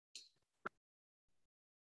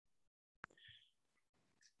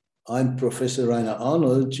I'm Professor Rainer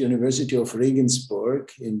Arnold, University of Regensburg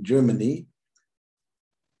in Germany.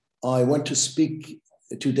 I want to speak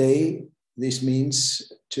today. This means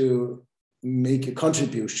to make a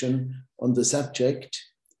contribution on the subject,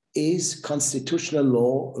 is constitutional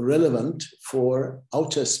law relevant for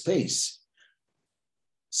outer space?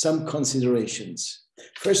 Some considerations.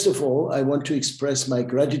 First of all, I want to express my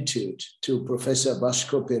gratitude to Professor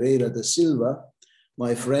Vasco Pereira da Silva,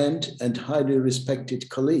 my friend and highly respected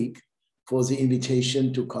colleague, for the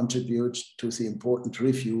invitation to contribute to the important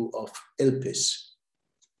review of ELPIS.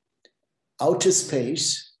 Outer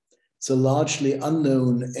space, the largely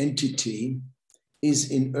unknown entity, is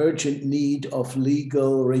in urgent need of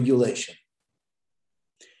legal regulation.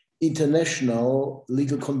 International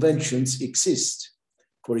legal conventions exist.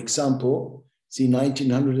 For example, the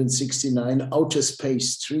 1969 Outer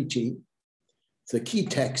Space Treaty, the key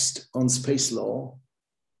text on space law,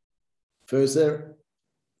 further,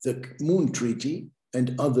 the Moon Treaty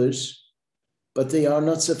and others, but they are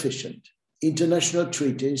not sufficient. International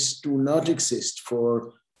treaties do not exist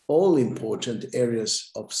for all important areas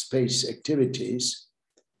of space activities,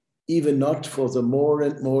 even not for the more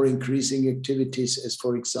and more increasing activities as,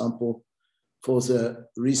 for example, for the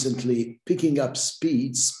recently picking up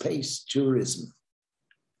speed space tourism.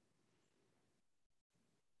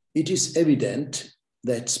 It is evident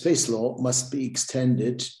that space law must be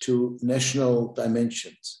extended to national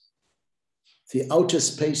dimensions. The Outer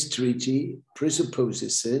Space Treaty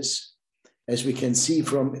presupposes this, as we can see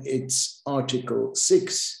from its Article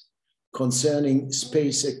 6 concerning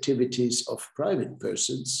space activities of private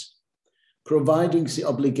persons, providing the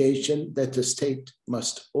obligation that the state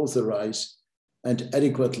must authorize and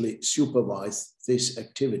adequately supervise these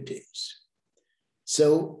activities.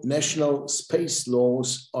 So national space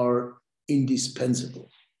laws are indispensable.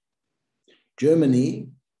 Germany,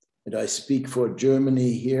 and I speak for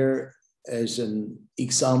Germany here as an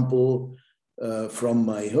example from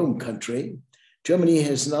my home country, Germany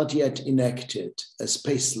has not yet enacted a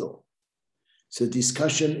space law. So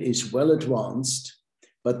discussion is well advanced,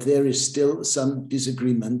 but there is still some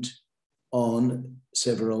disagreement on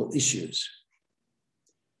several issues.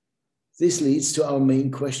 This leads to our main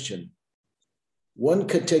question. One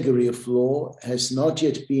category of law has not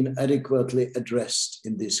yet been adequately addressed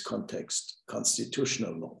in this context,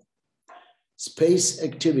 constitutional law. Space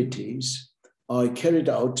activities are carried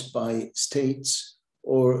out by states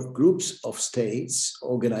or groups of states,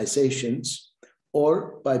 organizations,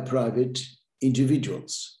 or by private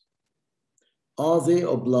individuals. Are they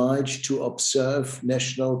obliged to observe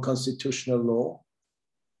national constitutional law?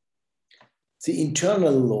 The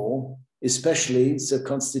internal law, especially the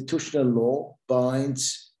constitutional law,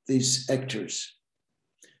 binds these actors.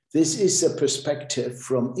 This is a perspective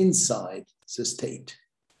from inside the state.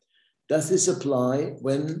 Does this apply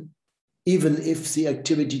when, even if the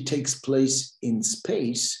activity takes place in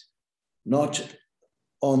space, not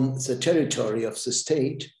on the territory of the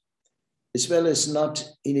state, as well as not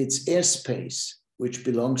in its airspace, which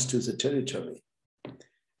belongs to the territory?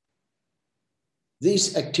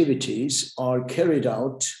 These activities are carried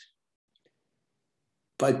out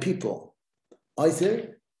by people,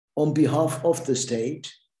 either on behalf of the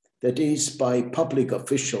state, that is by public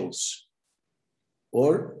officials,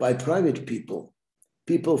 or by private people,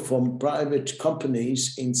 people from private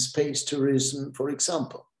companies in space tourism, for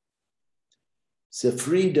example. The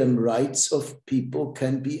freedom rights of people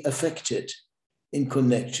can be affected in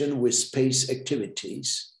connection with space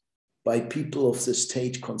activities by people of the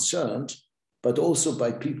state concerned, but also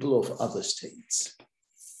by people of other states.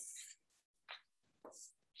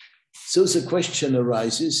 So the question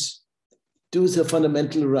arises, do the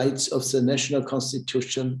fundamental rights of the national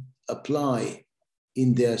constitution apply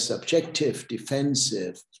in their subjective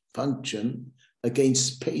defensive function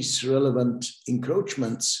against space-relevant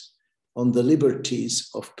encroachments on the liberties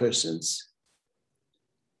of persons?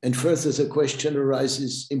 And further, the question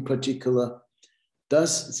arises in particular,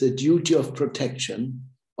 does the duty of protection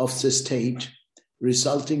of the state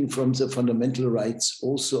resulting from the fundamental rights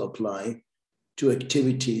also apply to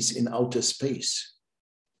activities in outer space?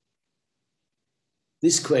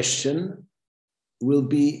 This question will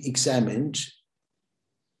be examined,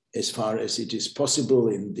 as far as it is possible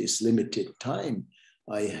in this limited time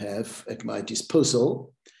I have at my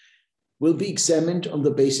disposal, will be examined on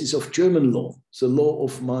the basis of German law, the law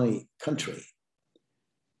of my country.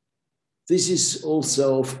 This is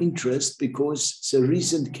also of interest because the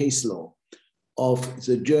recent case law of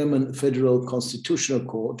the German Federal Constitutional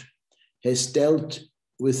Court has dealt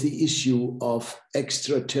with the issue of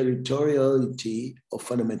extraterritoriality of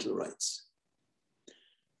fundamental rights.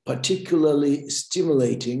 Particularly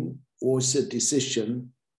stimulating was a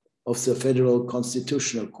decision of the Federal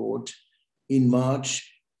Constitutional Court in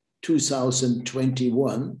March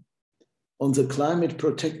 2021 on the Climate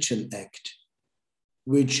Protection Act,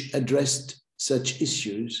 which addressed such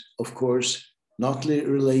issues, of course, not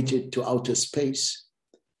related to outer space,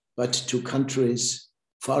 but to countries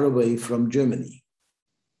far away from Germany.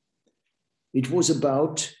 It was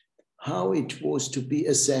about how it was to be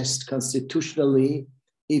assessed constitutionally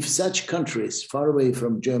if such countries far away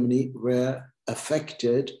from Germany were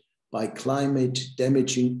affected by climate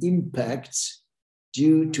damaging impacts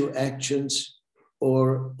due to actions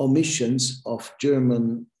or omissions of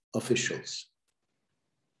German officials.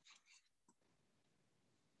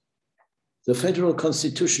 The Federal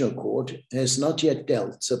Constitutional Court has not yet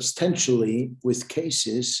dealt substantially with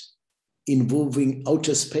cases involving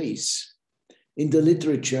outer space. In the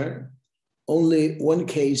literature, only one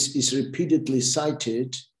case is repeatedly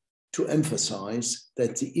cited to emphasize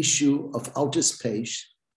that the issue of outer space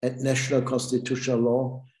and national constitutional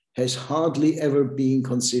law has hardly ever been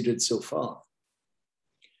considered so far.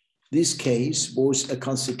 This case was a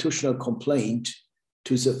constitutional complaint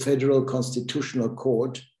to the Federal Constitutional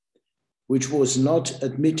Court, which was not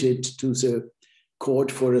admitted to the court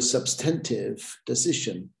for a substantive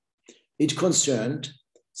decision. It concerned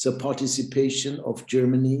the participation of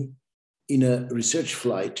Germany in a research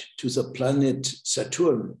flight to the planet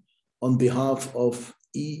Saturn on behalf of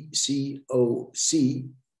ECOC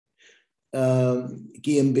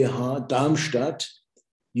GmbH Darmstadt,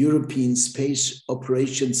 European Space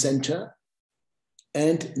Operations Center,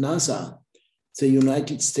 and NASA, the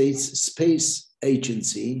United States Space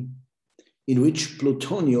Agency, in which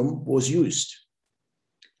plutonium was used.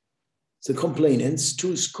 The complainants,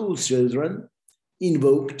 two school children,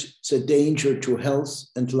 invoked the danger to health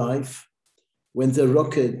and life when the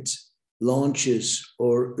rocket launches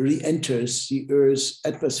or re-enters the Earth's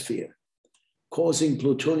atmosphere, causing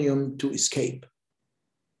plutonium to escape.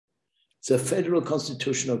 The Federal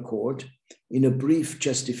Constitutional Court, in a brief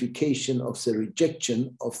justification of the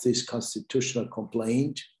rejection of this constitutional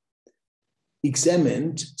complaint,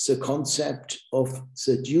 examined the concept of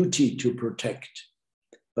the duty to protect,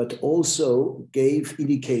 but also gave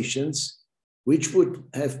indications which would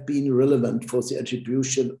have been relevant for the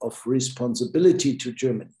attribution of responsibility to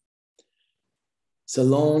Germany. The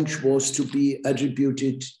launch was to be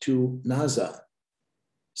attributed to NASA,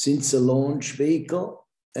 since the launch vehicle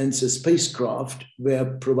and the spacecraft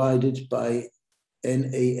were provided by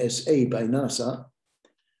NASA, by NASA.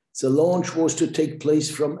 The launch was to take place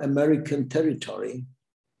from American territory,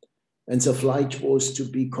 and the flight was to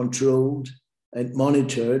be controlled and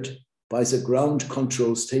monitored by the ground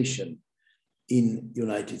control station in the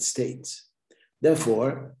United States.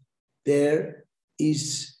 Therefore, there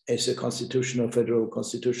is, as the Federal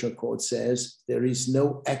Constitutional Court says, there is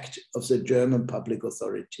no act of the German public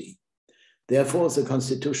authority. Therefore, the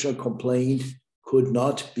constitutional complaint could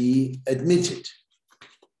not be admitted.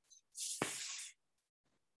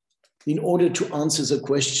 In order to answer the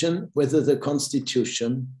question whether the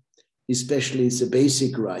Constitution, especially the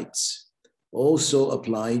basic rights, also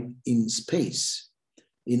apply in space,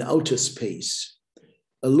 in outer space,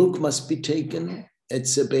 a look must be taken at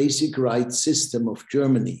the basic rights system of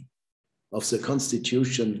Germany, of the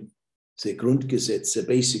Constitution, the Grundgesetz, the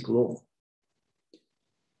basic law.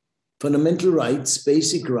 Fundamental rights,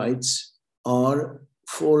 basic rights, are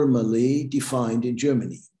formally defined in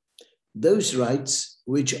Germany. Those rights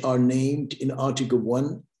which are named in Article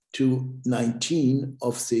 1 to 19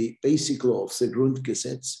 of the basic law of the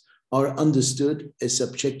Grundgesetz are understood as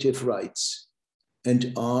subjective rights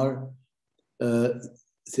and are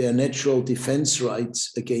their natural defense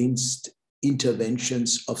rights against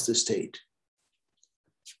interventions of the state.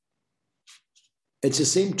 At the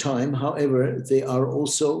same time, however, they are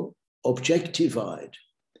also objectified,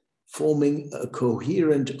 forming a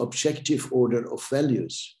coherent objective order of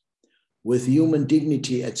values with human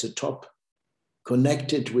dignity at the top,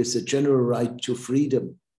 connected with the general right to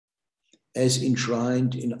freedom, as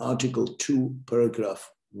enshrined in Article 2, Paragraph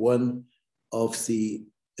 1 of the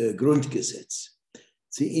Grundgesetz.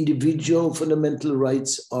 The individual fundamental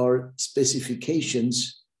rights are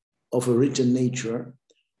specifications of a written nature,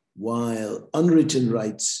 while unwritten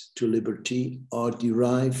rights to liberty are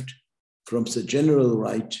derived from the general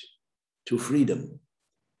right to freedom.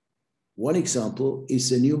 One example is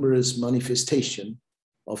the numerous manifestation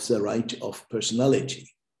of the right of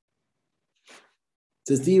personality.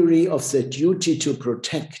 The theory of the duty to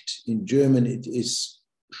protect, in German it is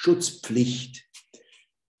Schutzpflicht,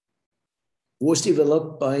 was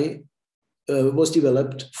developed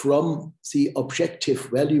from the objective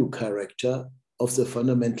value character of the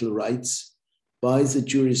fundamental rights by the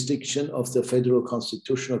jurisdiction of the Federal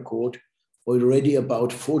Constitutional Court already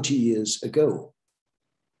about 40 years ago.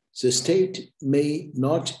 The state may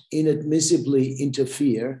not inadmissibly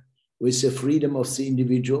interfere with the freedom of the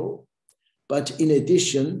individual, but in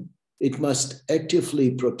addition, it must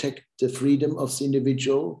actively protect the freedom of the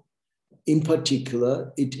individual. In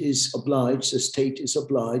particular, the state is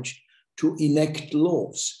obliged to enact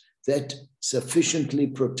laws that sufficiently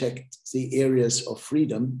protect the areas of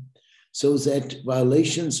freedom so that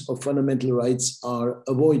violations of fundamental rights are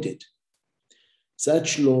avoided.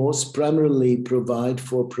 Such laws primarily provide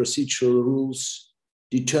for procedural rules,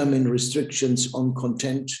 determine restrictions on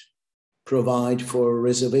content, provide for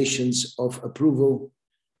reservations of approval,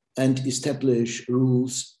 and establish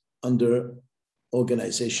rules under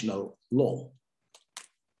organizational law.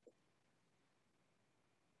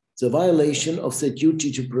 The violation of the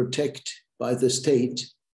duty to protect by the state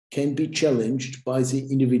can be challenged by the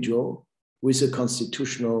individual with a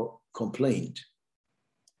constitutional complaint.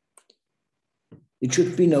 It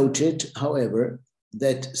should be noted, however,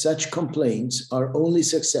 that such complaints are only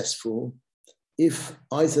successful if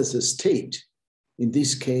either the state, in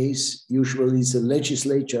this case, usually the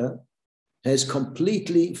legislature, has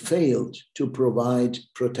completely failed to provide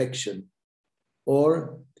protection,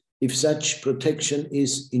 or if such protection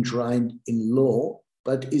is enshrined in law,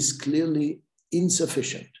 but is clearly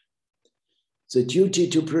insufficient. The duty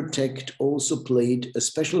to protect also played a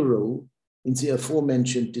special role in the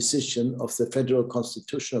aforementioned decision of the Federal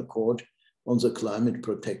Constitutional Court on the Climate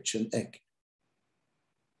Protection Act.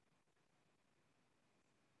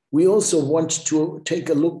 We also want to take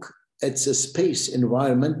a look at the space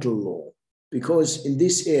environmental law, because in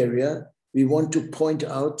this area, we want to point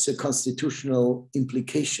out the constitutional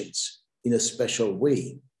implications in a special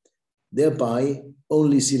way. Thereby,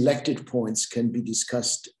 only selected points can be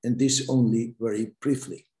discussed, and this only very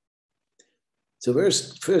briefly. The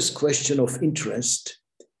first question of interest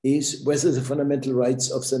is whether the fundamental rights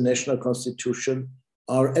of the national constitution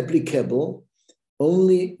are applicable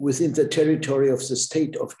only within the territory of the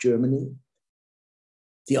state of Germany.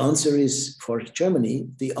 The answer is, for Germany,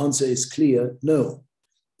 the answer is clear, no.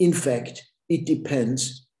 In fact, it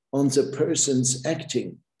depends on the persons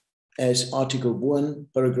acting, as Article 1,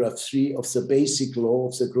 Paragraph 3 of the Basic Law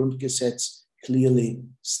of the Grundgesetz clearly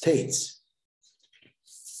states.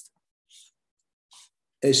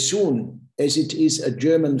 As soon as it is a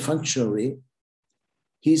German functionary,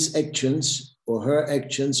 his actions or her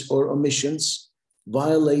actions or omissions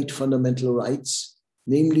violate fundamental rights,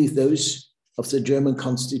 namely those of the German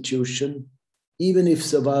Constitution, even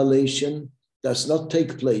if the violation does not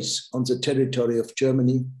take place on the territory of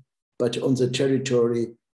Germany, but on the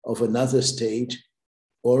territory of another state,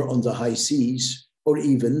 or on the high seas, or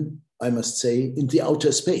even, I must say, in the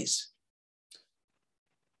outer space.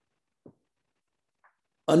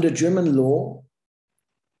 Under German law,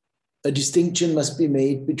 a distinction must be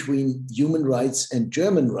made between human rights and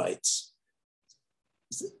German rights,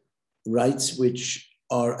 rights which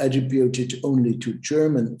are attributed only to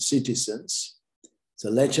German citizens. The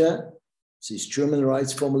latter, these German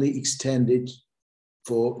rights, formally extended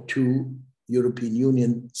to European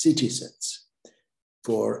Union citizens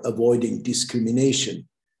for avoiding discrimination.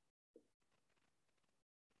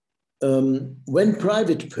 When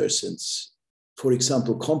private persons, for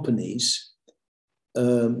example, companies,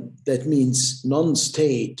 that means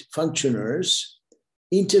non-state functionaries,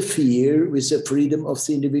 interfere with the freedom of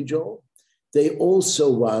the individual, they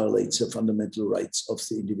also violate the fundamental rights of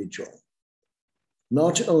the individual.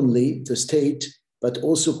 Not only the state, but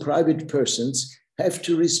also private persons have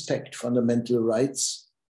to respect fundamental rights,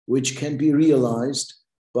 which can be realized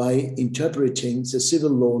by interpreting the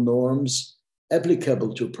civil law norms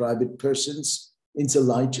applicable to private persons in the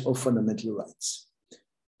light of fundamental rights.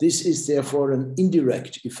 This is therefore an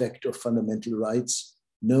indirect effect of fundamental rights,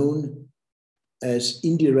 known as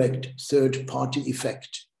indirect third-party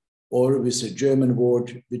effect, or with a German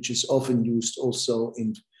word, which is often used also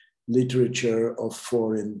in literature of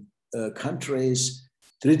foreign countries,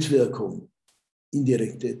 Drittwirkung,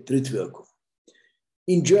 indirekte Drittwirkung.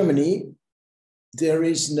 In Germany, there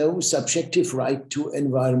is no subjective right to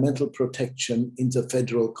environmental protection in the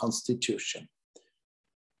federal constitution.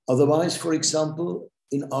 Otherwise, for example,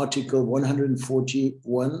 in Article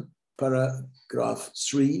 141, Paragraph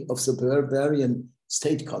 3 of the Bavarian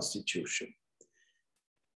state constitution,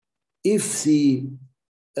 if the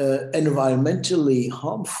environmentally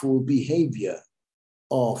harmful behavior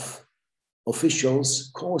of officials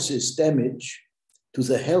causes damage to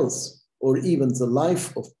the health or even the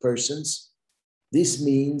life of persons, this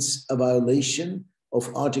means a violation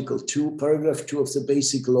of Article 2, Paragraph 2 of the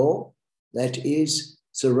Basic Law, that is,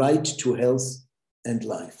 the right to health and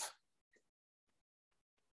life.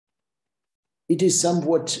 It is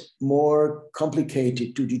somewhat more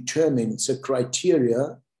complicated to determine the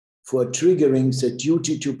criteria for triggering the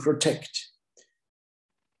duty to protect.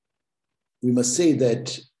 We must say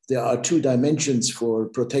that there are two dimensions for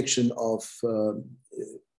protection of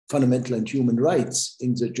fundamental and human rights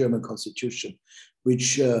in the German constitution,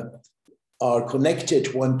 which are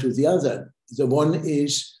connected one to the other. The one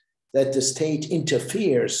is that the state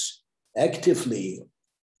interferes actively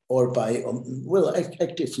or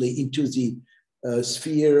actively into the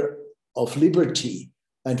sphere of liberty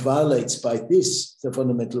and violates by this the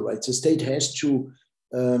fundamental rights. The state has to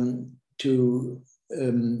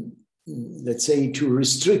let's say, to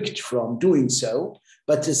restrict from doing so.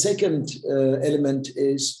 But the second element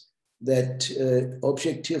is that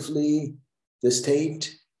objectively, the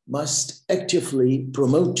state must actively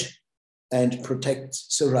promote and protect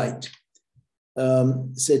the right.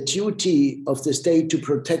 The duty of the state to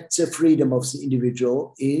protect the freedom of the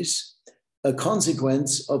individual is a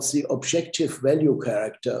consequence of the objective value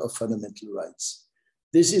character of fundamental rights.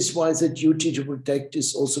 This is why the duty to protect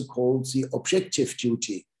is also called the objective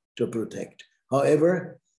duty to protect.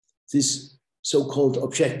 However, this so-called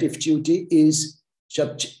objective duty is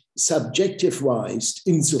subjectivized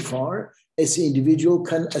insofar as the individual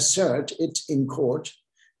can assert it in court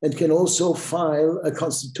and can also file a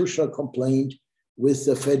constitutional complaint with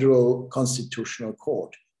the Federal Constitutional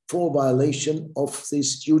Court for violation of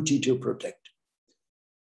this duty to protect.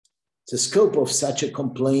 The scope of such a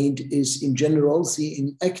complaint is in general the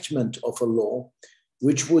enactment of a law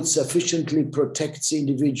which would sufficiently protect the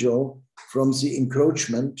individual from the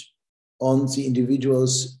encroachment on the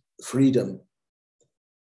individual's freedom.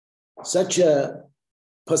 Such a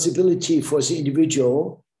possibility for the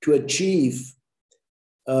individual to achieve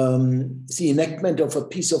the enactment of a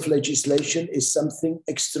piece of legislation is something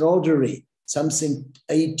extraordinary, something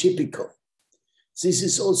atypical. This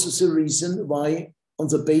is also the reason why, on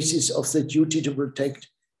the basis of the duty to protect,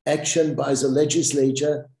 action by the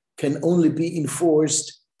legislature can only be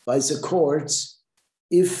enforced by the courts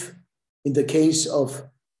if, in the case of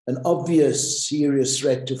an obvious serious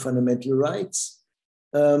threat to fundamental rights,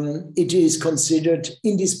 it is considered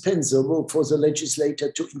indispensable for the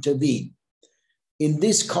legislator to intervene. In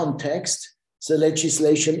this context, the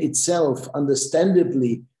legislation itself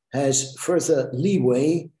understandably has further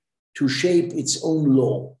leeway to shape its own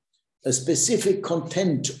law. A specific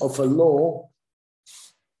content of a law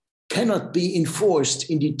cannot be enforced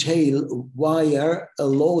in detail via a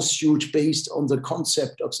lawsuit based on the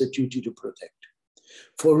concept of the duty to protect.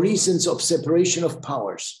 For reasons of separation of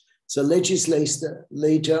powers, the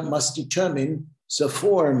legislator must determine the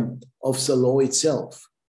form of the law itself.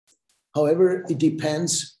 However, it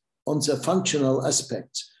depends on the functional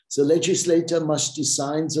aspects. The legislator must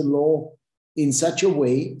design the law in such a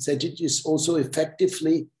way that it also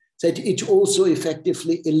effectively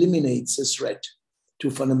eliminates the threat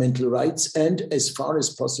to fundamental rights and, as far as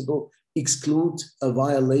possible, exclude a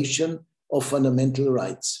violation of fundamental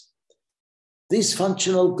rights. This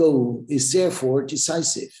functional goal is therefore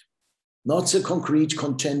decisive, not the concrete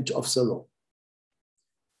content of the law.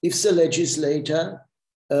 If the legislator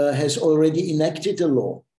has already enacted a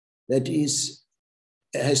law that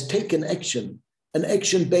has taken action, an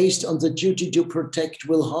action based on the duty to protect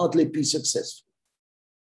will hardly be successful.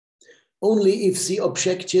 Only if the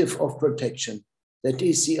objective of protection, that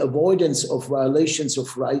is the avoidance of violations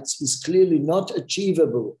of rights, is clearly not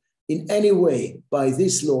achievable in any way by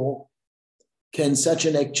this law, can such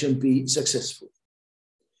an action be successful.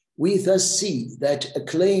 We thus see that a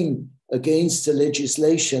claim against the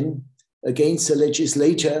legislator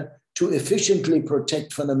to efficiently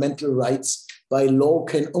protect fundamental rights by law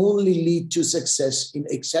can only lead to success in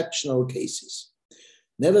exceptional cases.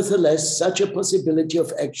 Nevertheless, such a possibility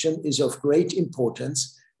of action is of great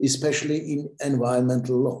importance, especially in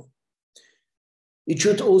environmental law. It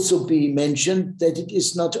should also be mentioned that it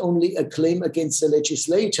is not only a claim against the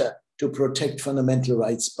legislator to protect fundamental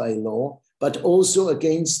rights by law, but also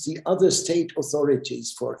against the other state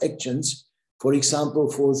authorities for actions, for example,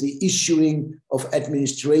 for the issuing of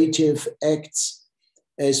administrative acts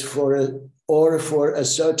or for a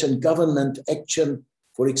certain government action,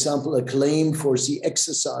 for example, a claim for the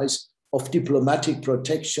exercise of diplomatic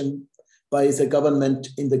protection by the government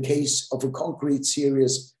in the case of a concrete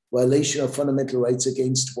serious violation of fundamental rights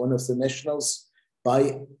against one of the nationals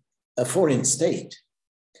by a foreign state.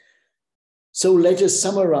 So let us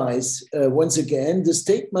summarize once again. The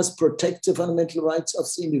state must protect the fundamental rights of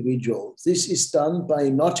the individual. This is done by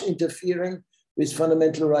not interfering with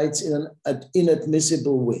fundamental rights in an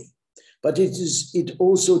inadmissible way. but it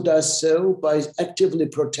also does so by actively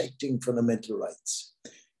protecting fundamental rights.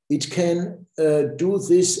 It can do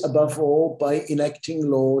this above all by enacting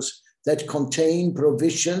laws that contain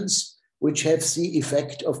provisions which have the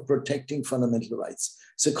effect of protecting fundamental rights.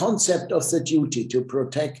 The concept of the duty to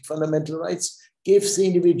protect fundamental rights gives the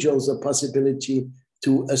individuals a possibility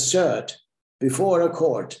to assert before a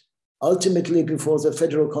court, ultimately before the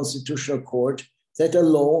Federal Constitutional Court, that a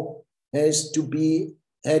law had to be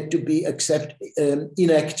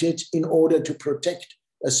enacted in order to protect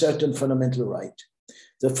a certain fundamental right.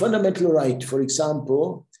 The fundamental right, for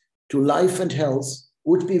example, to life and health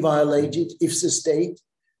would be violated if the state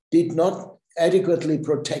did not adequately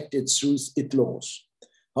protect it through its laws.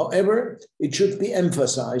 However, it should be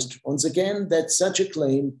emphasized once again that such a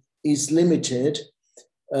claim is limited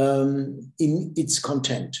in its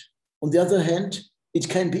content. On the other hand, it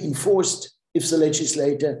can be enforced if the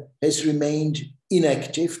legislator has remained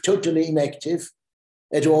inactive, totally inactive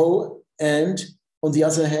at all, and on the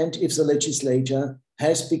other hand, if the legislator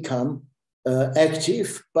has become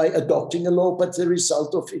active by adopting a law, but the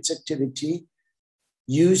result of its activity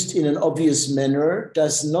used in an obvious manner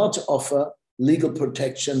does not offer legal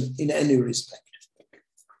protection in any respect.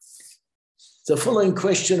 The following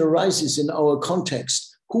question arises in our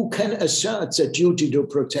context: who can assert the duty to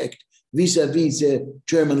protect vis-à-vis the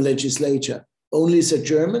German legislature? Only the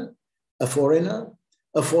German, a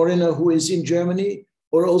foreigner who is in Germany,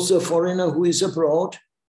 or also a foreigner who is abroad?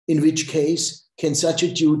 In which case can such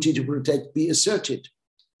a duty to protect be asserted?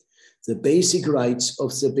 The basic rights of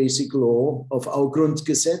the basic law of our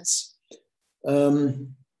Grundgesetz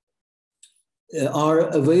are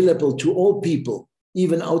available to all people,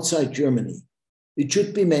 even outside Germany. It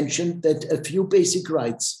should be mentioned that a few basic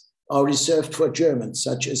rights are reserved for Germans,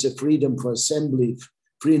 such as a freedom for assembly,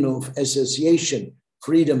 freedom of association,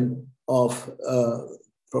 freedom of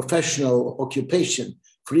professional occupation,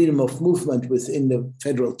 freedom of movement within the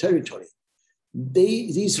federal territory.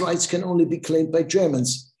 These rights can only be claimed by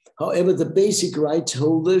Germans. However, the basic rights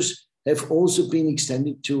holders have also been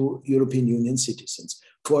extended to European Union citizens.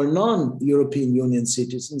 For non-European Union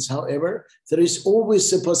citizens, however, there is always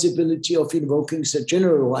the possibility of invoking the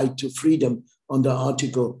general right to freedom under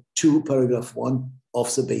Article 2, Paragraph 1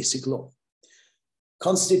 of the Basic Law.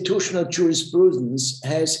 Constitutional jurisprudence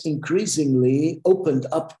has increasingly opened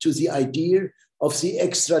up to the idea of the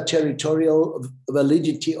extraterritorial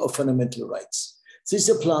validity of fundamental rights. This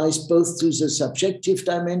applies both to the subjective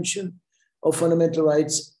dimension of fundamental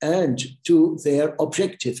rights and to their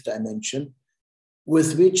objective dimension,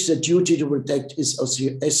 with which the duty to protect is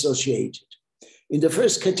associated. In the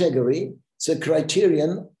first category, the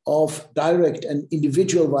criterion of direct and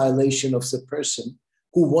individual violation of the person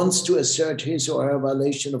who wants to assert his or her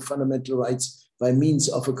violation of fundamental rights by means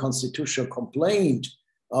of a constitutional complaint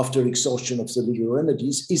after exhaustion of the legal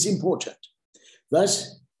remedies is important.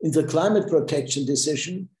 Thus, in the climate protection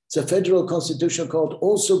decision, the Federal Constitutional Court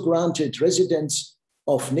also granted residents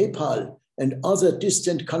of Nepal and other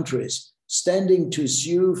distant countries standing to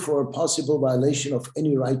sue for a possible violation of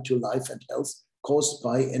any right to life and health caused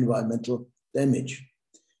by environmental damage.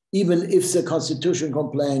 Even if the constitutional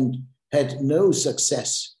complaint had no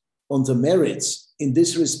success on the merits in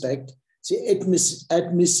this respect, the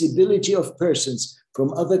admissibility of persons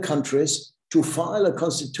from other countries to file a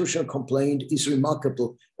constitutional complaint is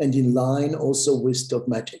remarkable and in line also with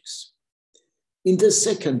dogmatics. In the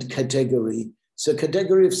second category, the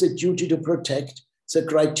category of the duty to protect, the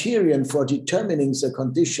criterion for determining the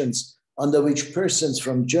conditions under which persons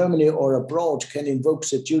from Germany or abroad can invoke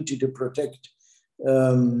the duty to protect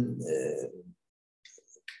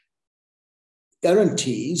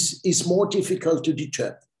guarantees is more difficult to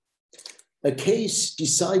determine. A case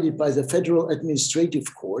decided by the Federal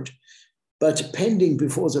Administrative Court, but pending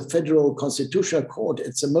before the Federal Constitutional Court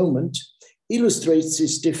at the moment, illustrates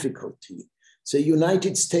this difficulty. The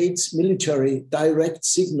United States military direct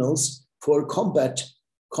signals for combat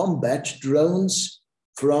drones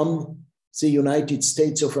from the United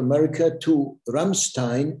States of America to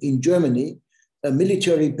Ramstein in Germany, a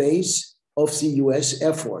military base of the US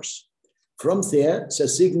Air Force. From there, the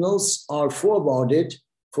signals are forwarded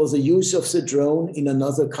for the use of the drone in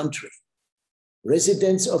another country.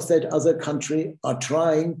 Residents of that other country are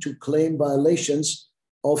trying to claim violations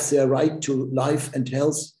of their right to life and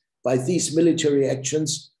health by these military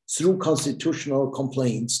actions through constitutional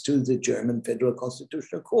complaints to the German Federal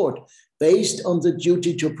Constitutional Court, based on the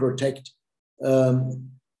duty to protect.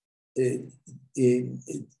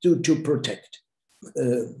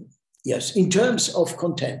 Yes, in terms of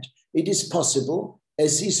content, it is possible,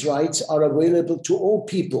 as these rights are available to all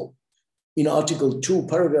people, in Article 2,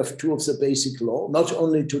 Paragraph 2 of the Basic Law, not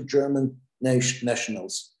only to German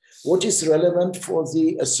nationals. What is relevant for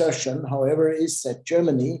the assertion, however, is that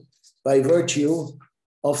Germany, by virtue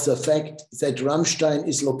of the fact that Ramstein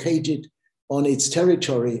is located on its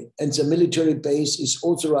territory and the military base is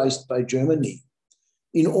authorized by Germany,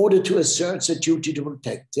 in order to assert the duty to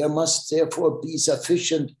protect, there must therefore be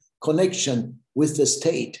sufficient connection with the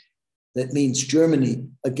state, that means Germany,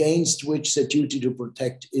 against which the duty to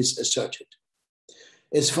protect is asserted.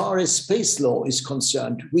 As far as space law is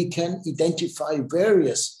concerned, we can identify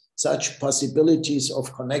various such possibilities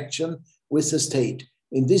of connection with the state,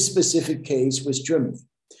 in this specific case with Germany.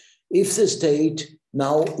 If the state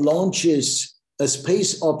now launches a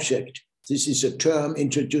space object, this is a term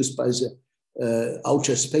introduced by the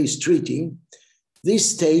Outer Space Treaty,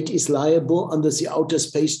 this state is liable under the Outer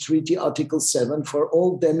Space Treaty Article 7 for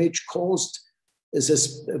all damage caused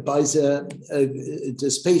by the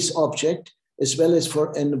space object, as well as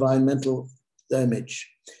for environmental damage.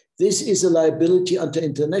 This is a liability under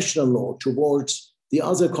international law towards the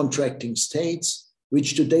other contracting states,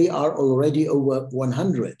 which today are already over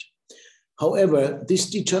 100. However, this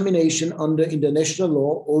determination under international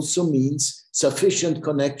law also means sufficient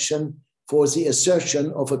connection for the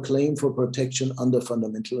assertion of a claim for protection under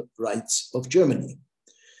fundamental rights of Germany.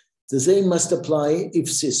 The same must apply if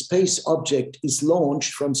the space object is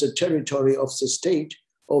launched from the territory of the state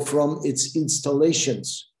or from its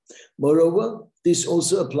installations. Moreover, this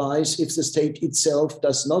also applies if the state itself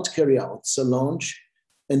does not carry out the launch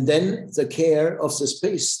and then the care of the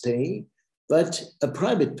space stay, but a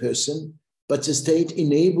private person, but the state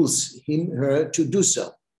enables him, her to do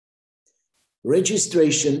so.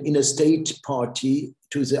 Registration in a state party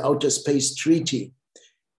to the Outer Space Treaty,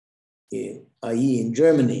 i.e. in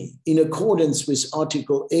Germany, in accordance with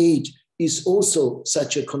Article 8, is also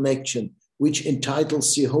such a connection which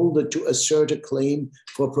entitles the holder to assert a claim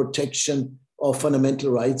for protection of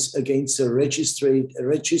fundamental rights against the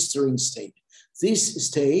registering state. This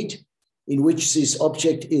state in which this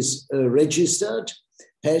object is registered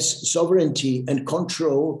has sovereignty and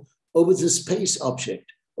control over the space object,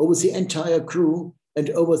 over the entire crew, and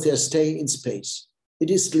over their stay in space. It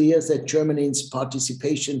is clear that Germany's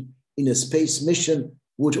participation in a space mission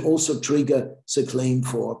would also trigger the claim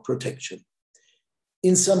for protection.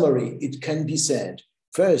 In summary, it can be said,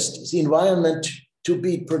 first, the environment to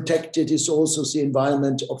be protected is also the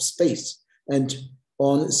environment of space and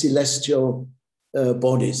on celestial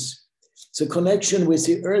bodies. The connection with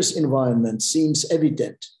the Earth's environment seems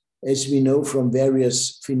evident, as we know from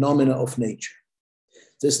various phenomena of nature.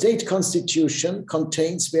 The state constitution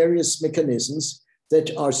contains various mechanisms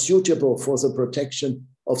that are suitable for the protection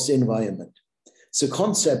of the environment. The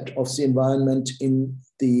concept of the environment in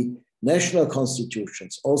the national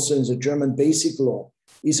constitutions, also in the German Basic Law,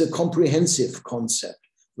 is a comprehensive concept,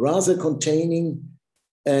 rather containing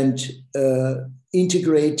and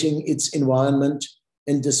integrating its environment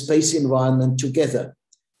and the space environment together.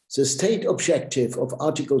 The state objective of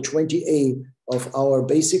Article 20A of our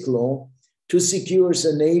Basic Law to secure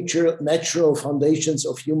the natural foundations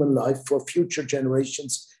of human life for future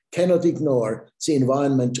generations cannot ignore the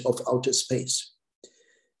environment of outer space.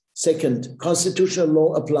 Second, constitutional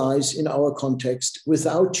law applies in our context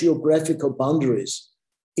without geographical boundaries.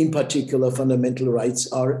 In particular, fundamental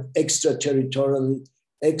rights are extraterritorially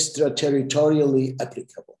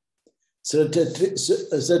applicable. So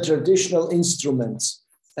the traditional instruments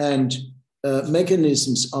and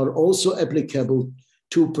mechanisms are also applicable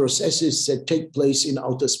to processes that take place in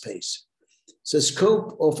outer space. The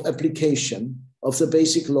scope of application of the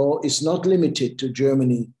Basic Law is not limited to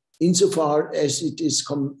Germany insofar as it is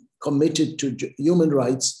committed to human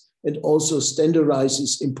rights and also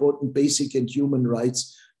standardizes important basic and human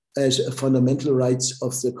rights as fundamental rights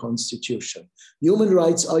of the Constitution. Human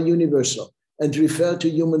rights are universal and refer to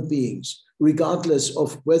human beings, regardless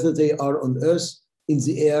of whether they are on Earth, in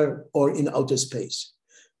the air, or in outer space.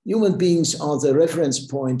 Human beings are the reference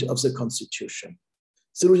point of the Constitution.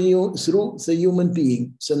 Through the human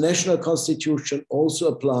being, the national constitution also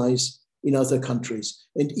applies in other countries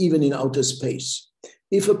and even in outer space.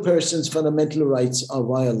 If a person's fundamental rights are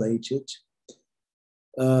violated,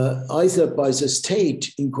 either by the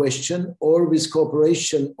state in question or with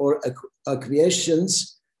cooperation or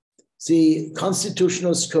acquiescence, the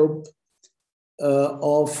constitutional scope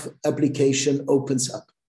of application opens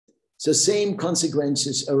up. The same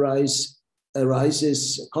consequence arises in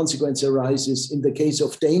the case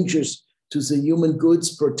of dangers to the human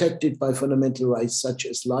goods protected by fundamental rights such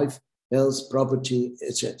as life, health, property,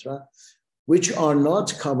 etc., which are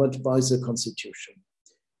not covered by the Constitution.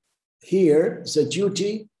 Here, the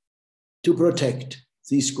duty to protect,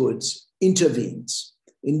 these goods intervenes.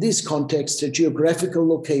 In this context, the geographical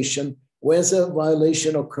location where the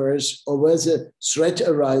violation occurs or where the threat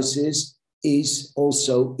arises is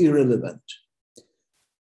also irrelevant.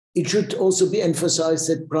 It should also be emphasized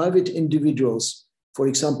that private individuals, for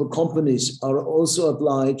example, companies, are also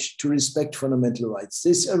obliged to respect fundamental rights.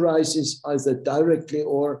 This arises either directly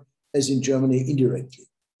or, as in Germany, indirectly.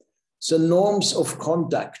 So norms of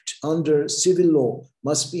conduct under civil law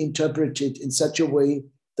must be interpreted in such a way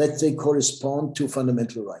that they correspond to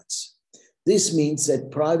fundamental rights. This means that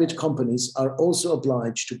private companies are also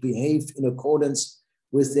obliged to behave in accordance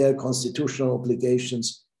with their constitutional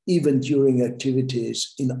obligations, even during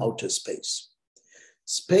activities in outer space.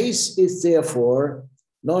 Space is therefore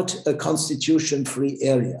not a constitution-free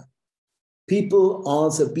area. People are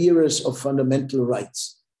the bearers of fundamental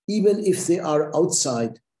rights, even if they are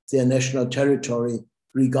outside their national territory,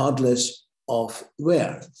 regardless of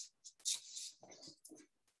where.